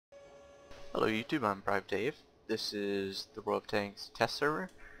Hello YouTube, I'm Brave Dave. This is the World of Tanks test server.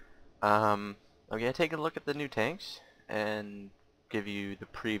 I'm going to take a look at the new tanks and give you the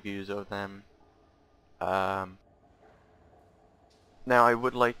previews of them. Um, Now I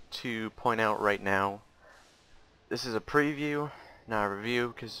would like to point out right now, this is a preview, not a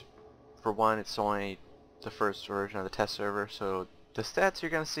review, because for one it's only the first version of the test server, so the stats you're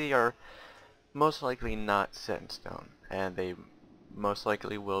going to see are most likely not set in stone, and they most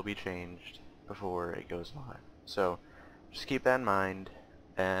likely will be changed before it goes live. So just keep that in mind,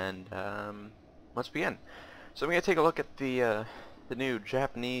 and let's begin. So I'm going to take a look at the new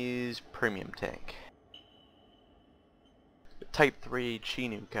Japanese premium tank, the Type 3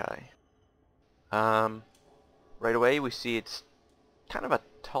 Chinukai. Right away we see it's kind of a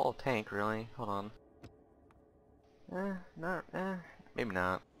tall tank, really. Hold on. Maybe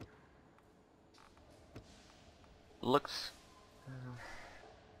not. Looks...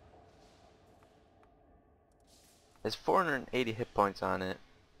 There's 480 hit points on it.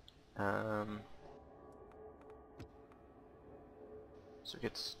 So it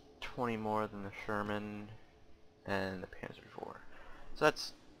gets 20 more than the Sherman and the Panzer IV. So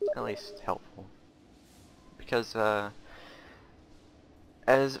that's at least helpful. Because,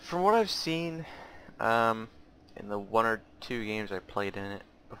 as from what I've seen, in the 1 or 2 games I played in it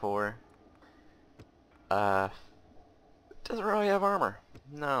before, it doesn't really have armor.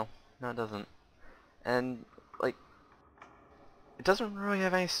 No, it doesn't. And, like, it doesn't really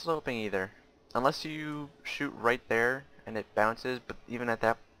have any sloping either. Unless you shoot right there and it bounces, but even at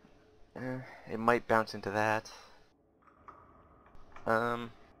that, it might bounce into that.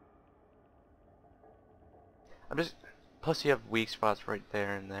 I'm just, plus you have weak spots right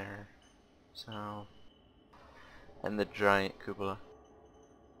there and there. So, and the giant cupola.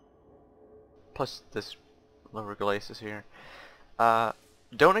 Plus this lower glacis here.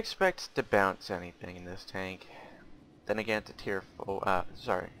 Don't expect to bounce anything in this tank. Then again, to tier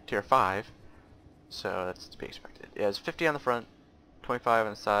 5, so that's to be expected. It has 50 on the front, 25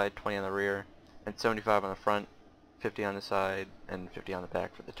 on the side, 20 on the rear, and 75 on the front, 50 on the side, and 50 on the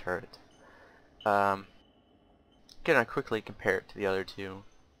back for the turret. Can I quickly compare it to the other two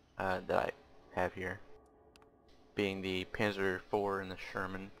that I have here, being the Panzer IV and the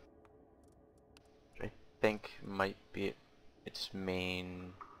Sherman, which I think might be its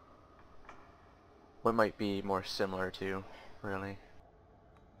main, what might be more similar to, really.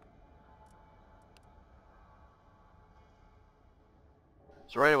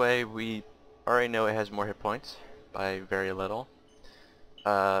 So right away, we already know it has more hit points by very little.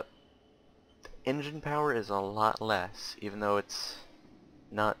 Engine power is a lot less, even though it's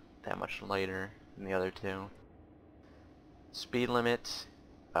not that much lighter than the other two. Speed limit,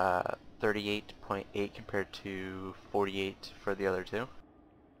 38.8 compared to 48 for the other two.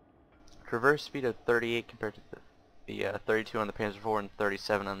 Traverse speed of 38 compared to the 32 on the Panzer IV and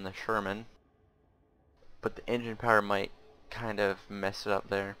 37 on the Sherman. But the engine power might kind of mess it up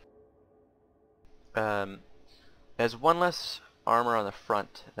there. It has one less armor on the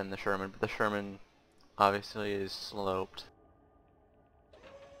front than the Sherman, but the Sherman obviously is sloped.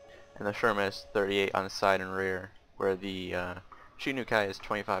 And the Sherman is 38 on the side and rear, where the Chinukai is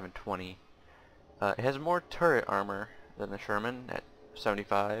 25 and 20. It has more turret armor than the Sherman at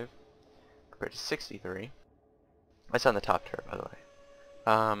 75 compared to 63. That's on the top turret, by the way.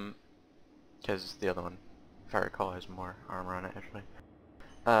 Because the other one, if I recall, has more armor on it, actually.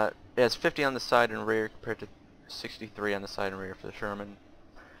 It has 50 on the side and rear compared to 63 on the side and rear for the Sherman.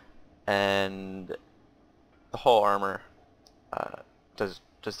 And the whole armor just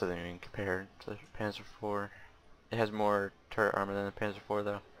doesn't even compare to the Panzer IV. It has more turret armor than the Panzer IV,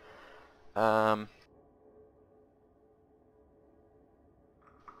 though.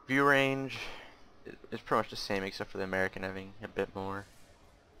 View range is pretty much the same, except for the American having a bit more.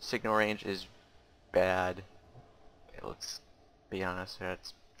 Signal range is bad. Okay, let's be honest here,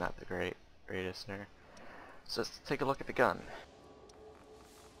 it's not the greatest there. So let's take a look at the gun.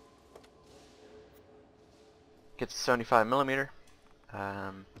 Gets 75mm.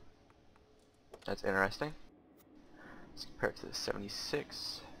 That's interesting. Let's compare it to the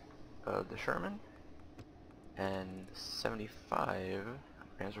 76 of the Sherman and 75 of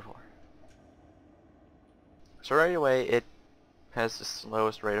the Panzer IV. So right away it has the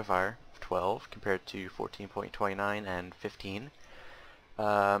slowest rate of fire of 12 compared to 14.29 and 15.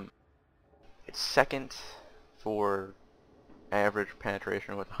 It's second for average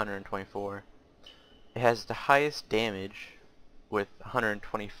penetration with 124. It has the highest damage with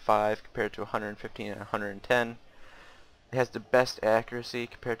 125 compared to 115 and 110. It has the best accuracy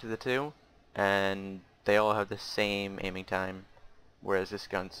compared to the two, and they all have the same aiming time whereas this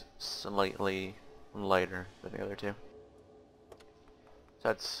gun's slightly lighter than the other two. So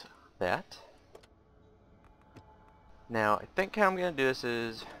that's that. Now, I think how I'm going to do this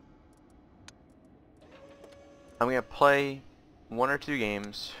is I'm going to play 1 or 2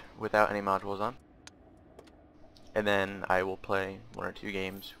 games without any modules on, and then I will play 1 or 2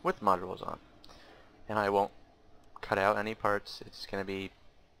 games with modules on, and I won't cut out any parts. It's going to be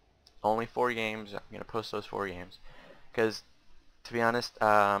only 4 games. I'm going to post those 4 games because, to be honest,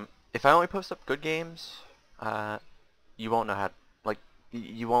 if I only post up good games, you won't know how, like,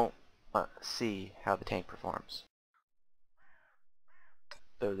 you won't see how the tank performs.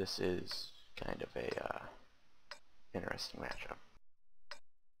 Though this is kind of a interesting matchup.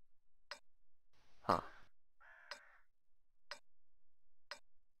 Huh.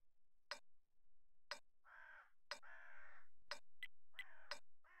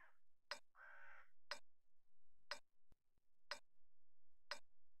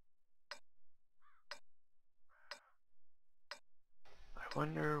 I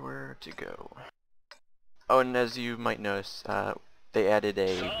wonder where to go. Oh, and as you might notice, they added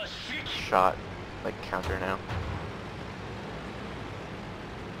a shot, like, counter now.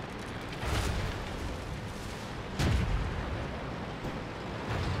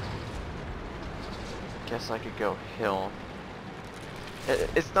 Guess I could go hill.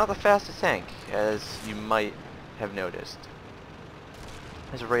 It's not the fastest tank, as you might have noticed.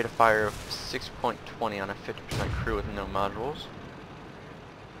 It has a rate of fire of 6.20 on a 50% crew with no modules.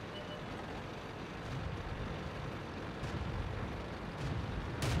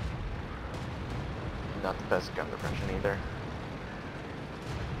 Not the best gun depression either.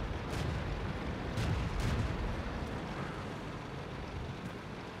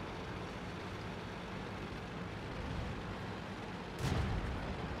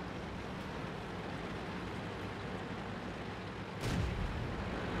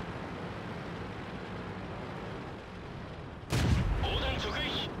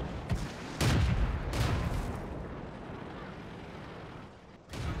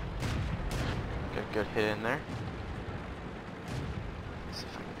 Good hit in there. Let's see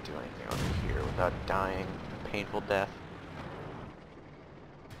if I can do anything over here without dying a painful death.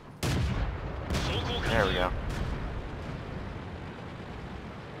 There we go.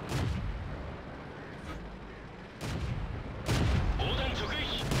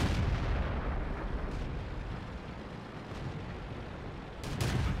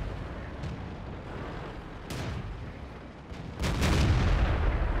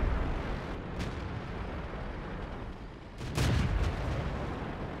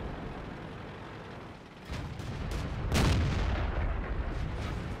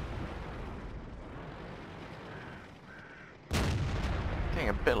 Getting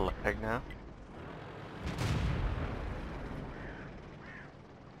a bit of lag now.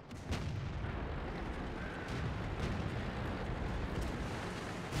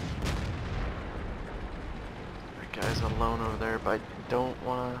 That guy's alone over there, but I don't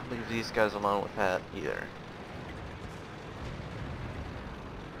want to leave these guys alone with that either.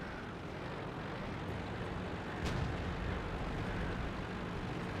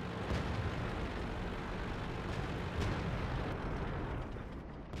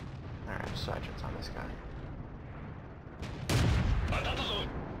 Sergeants on this guy.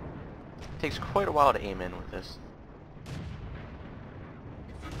 Takes quite a while to aim in with this.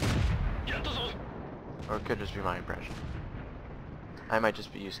 Or it could just be my impression. I might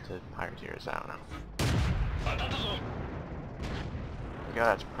just be used to higher tiers, I don't know. There we go,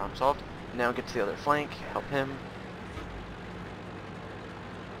 that's problem solved. Now get to the other flank, help him.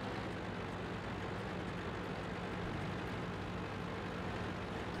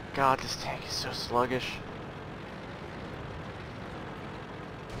 God, this tank is so sluggish.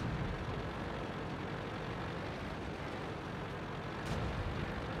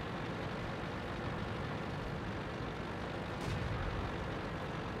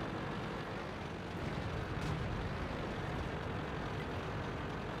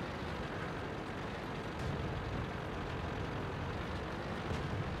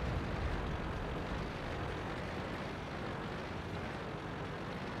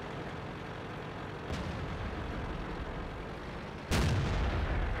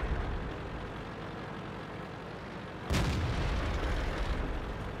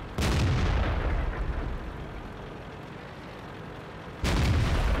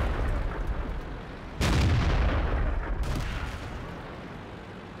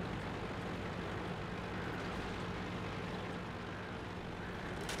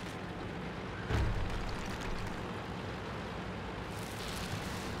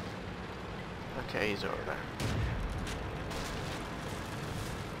 Okay, he's over there.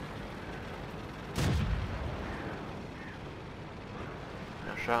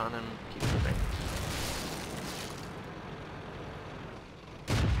 shot on him, keep moving.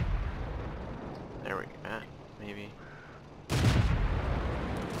 There we go, maybe.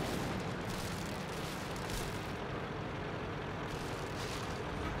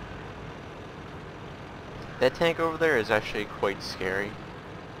 That tank over there is actually quite scary.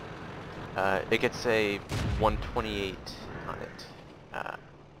 It gets a 128 on it,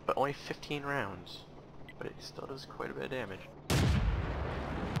 but only 15 rounds. But it still does quite a bit of damage.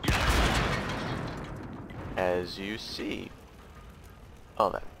 As you see. Oh,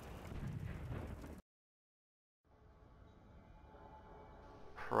 that.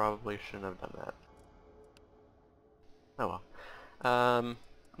 Probably shouldn't have done that. Oh well.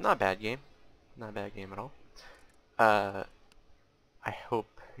 Not a bad game. Not a bad game at all. I hope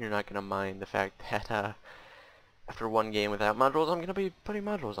you're not gonna mind the fact that after one game without modules, I'm gonna be putting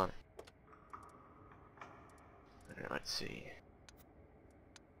modules on it. Alright, let's see.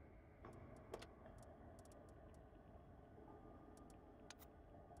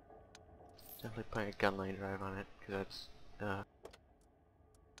 Definitely putting a gun lane drive on it, because that's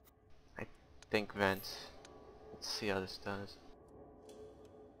I think vents. Let's see how this does.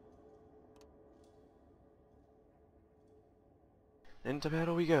 Into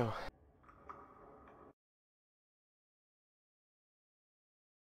battle we go.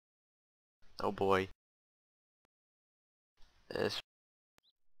 Oh boy. This.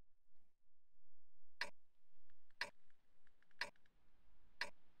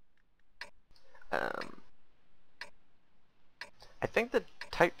 I think the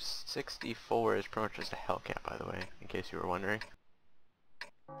Type 64 is pretty much just a Hellcat, by the way, in case you were wondering.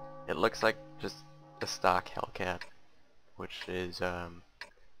 It looks like just a stock Hellcat, which is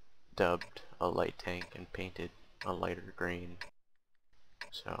dubbed a light tank and painted a lighter green.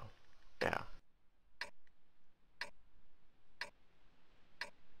 So, yeah.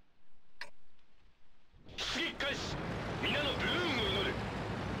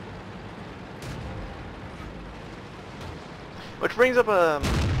 Which brings up an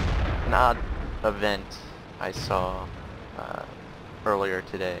odd event I saw earlier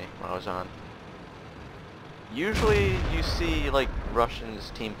today when I was on. Usually you see like Russians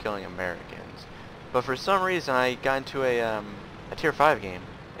team killing Americans, but for some reason I got into a tier 5 game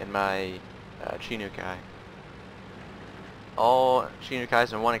in my Chinukai. All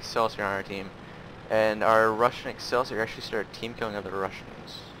Chinukais and one Excelsior on our team, and our Russian Excelsior actually started team killing other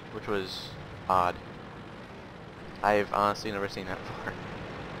Russians, which was odd. I've honestly never seen that before.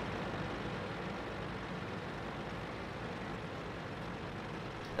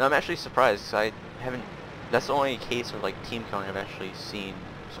 And I'm actually surprised, because I haven't... That's the only case of like team killing I've actually seen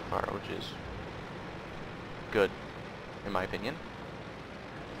so far, which is good, in my opinion.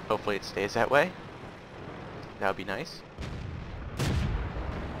 Hopefully it stays that way. That would be nice.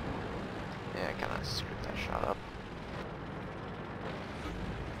 Yeah, I kinda screwed that shot up.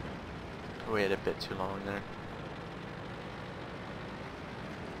 Waited a bit too long there.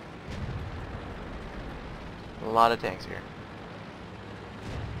 A lot of tanks here.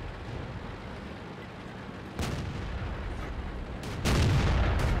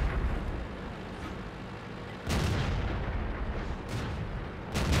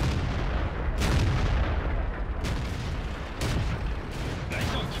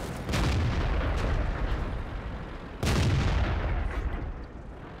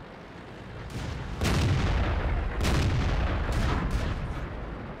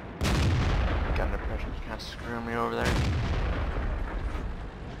 Screw me over there.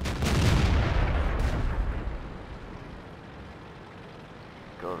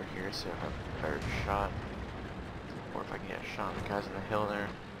 Go over here, see if I have a better shot. Or if I can get a shot on the guys on the hill there.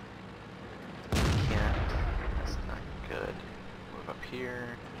 Can't. That's not good. Move up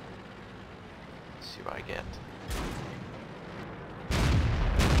here. Let's see what I get.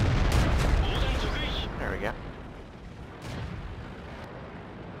 There we go.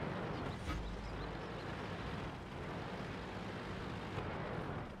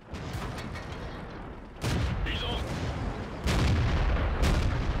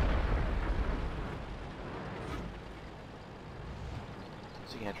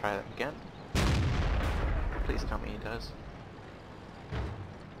 So you gonna try that again? Please tell me he does.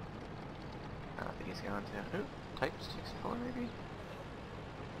 I don't think he's going to. Ooh, Type 64 maybe?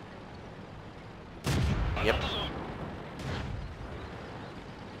 Yep.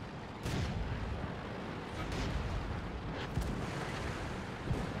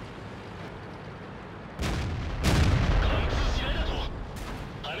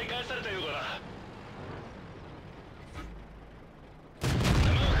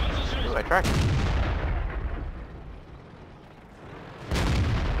 Ooh, I tracked him.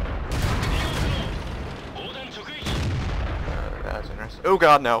 Oh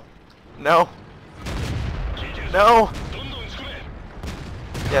god, no. No. No!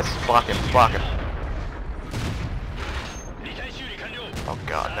 Yes, block him, block him. Oh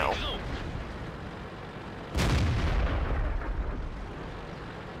god, no.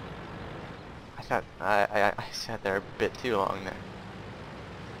 I sat there a bit too long there.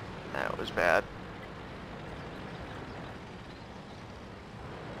 That was bad.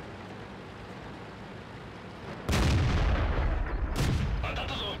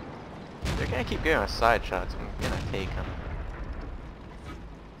 They're gonna keep giving us side shots. I'm gonna take them.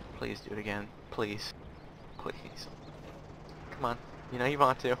 Please do it again. Please. Please. Come on. You know you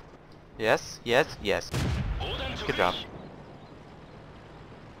want to. Yes, yes, yes. Good job.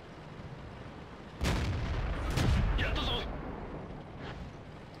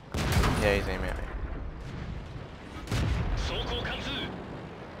 Yeah, he's aiming at me.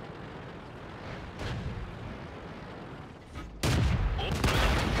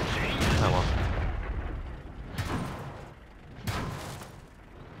 Oh well.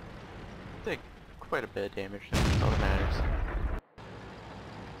 Take quite a bit of damage, that's all that matters.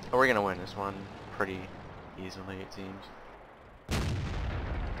 Oh, we're gonna win this one pretty easily, it seems.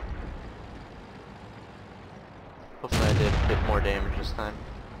 Hopefully I did a bit more damage this time.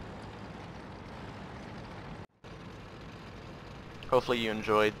 Hopefully you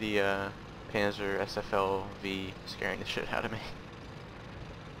enjoyed the Panzer SFL-V scaring the shit out of me.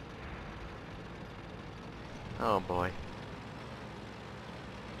 Oh boy.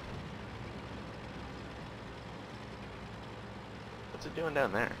 What's it doing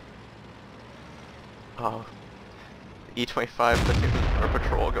down there? Oh, the E-25 platoon or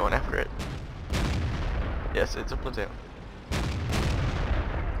patrol going after it. Yes, it's a platoon.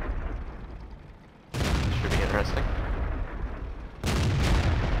 Should be interesting.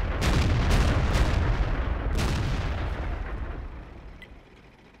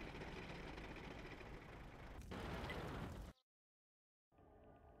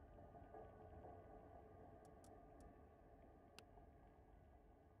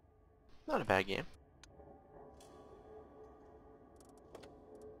 Not a bad game.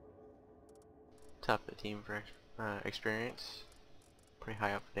 Top of the team for experience. Pretty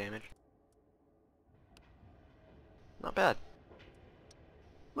high up for damage. Not bad.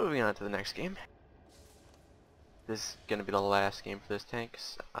 Moving on to the next game. This is gonna be the last game for this tank.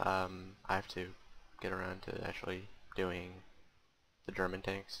 I have to get around to actually doing the German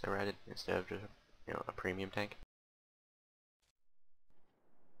tanks that were added instead of just, you know, a premium tank.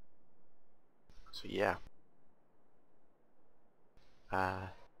 So yeah.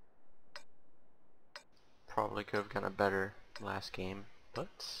 Probably could have gotten a better last game, but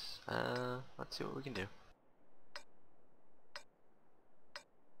let's see what we can do.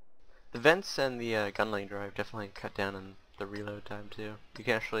 The vents and the gun lane drive definitely cut down on the reload time too. You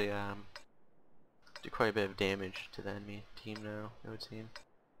can actually do quite a bit of damage to the enemy team now, it would seem.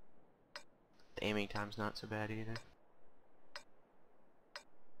 The aiming time's not so bad either.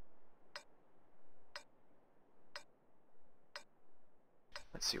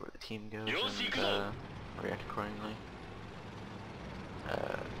 Let's see where the team goes and react accordingly.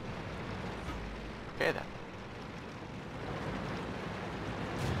 Okay then.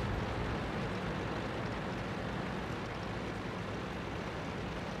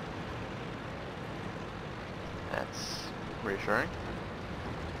 That's reassuring.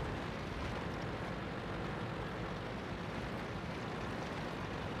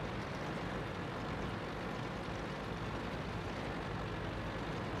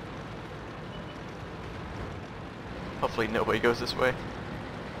 Hopefully nobody goes this way,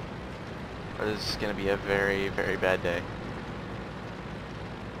 or this is going to be a very, very bad day.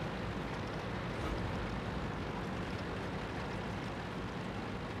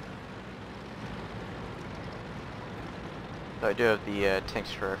 So I do have the tank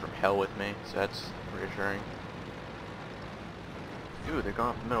destroyer from hell with me, so that's reassuring. Ooh, they're going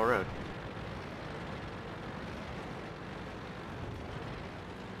up the middle road.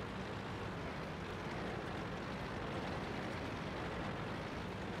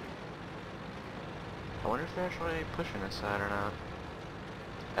 I wonder if they're actually pushing this side or not,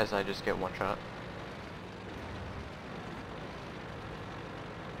 as I just get one shot.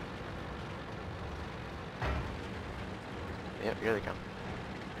 Yep, here they come.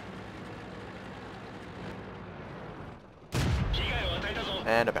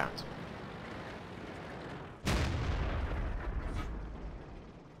 And a bounce.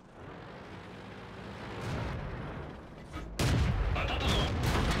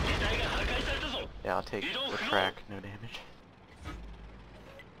 Yeah, I'll take the track, no damage.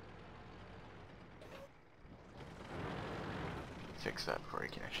 fix that before he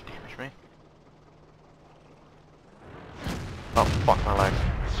can actually damage me. Oh, fuck my life.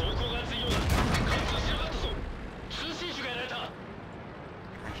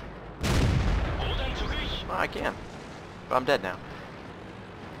 Well, I can. But I'm dead now.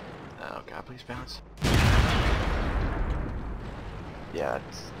 Oh god, please bounce. Yeah,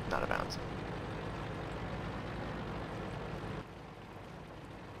 it's not a bounce.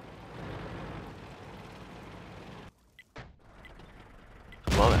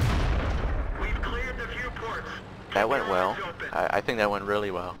 Well then. We've cleared the viewports. That went well. I think that went really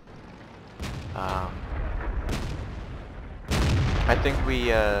well. I think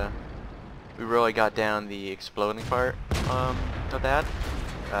we really got down the exploding part of that.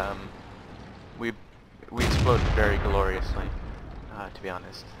 We exploded very gloriously, to be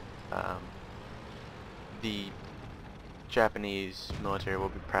honest. The Japanese military will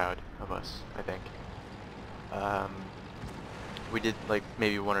be proud of us, I think. We did like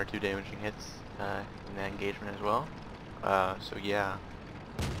maybe 1 or 2 damaging hits in that engagement as well. So yeah,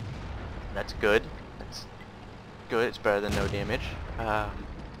 that's good. That's good. It's better than no damage.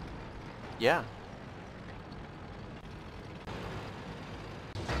 Yeah.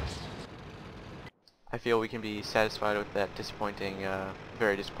 I feel we can be satisfied with that disappointing,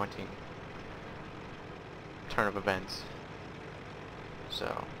 very disappointing turn of events.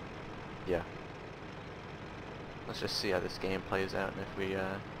 So, yeah. Let's just see how this game plays out and if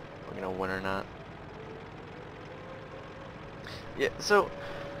we're gonna win or not. Yeah, so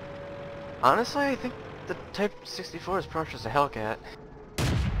honestly I think the Type 64 is pretty much just a Hellcat.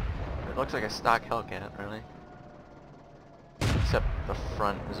 It looks like a stock Hellcat, really. Except the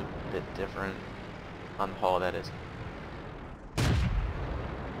front is a bit different. On the hull, that is.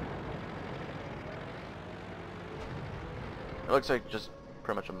 It looks like just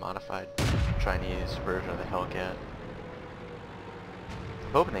pretty much a modified Chinese version of the Hellcat.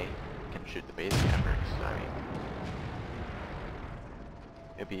 I'm hoping they can shoot the base cappers. I mean,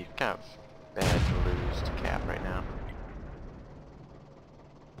 it'd be kind of bad to lose to Cap right now.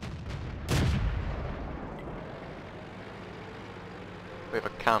 We have a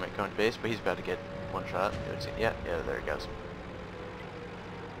Comet going to base, but he's about to get one shot. Yeah, there he goes.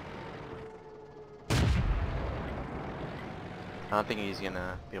 I don't think he's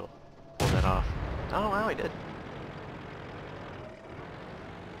gonna be able to pull that off. Oh wow, he did.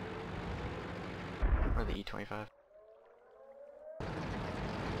 Or the E-25.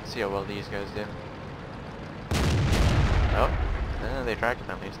 See how well these guys do. Oh, they tracked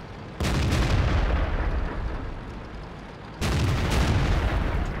him at least.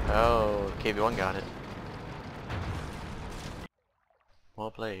 Oh, KV-1 got it. Well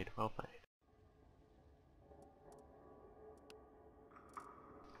played, well played.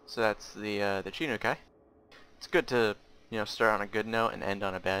 So that's the Chinukai. It's good to, you know, start on a good note and end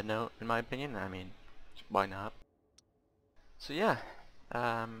on a bad note, in my opinion. I mean, why not? So yeah,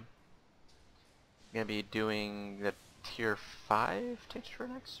 I'm gonna be doing the Tier 5 texture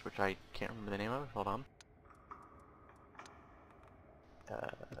next, which I can't remember the name of. Hold on.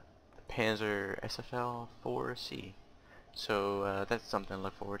 The Panzer SFL 4C. So that's something to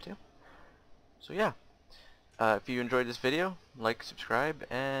look forward to. So yeah, if you enjoyed this video, like, subscribe,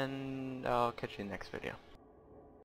 and I'll catch you in the next video.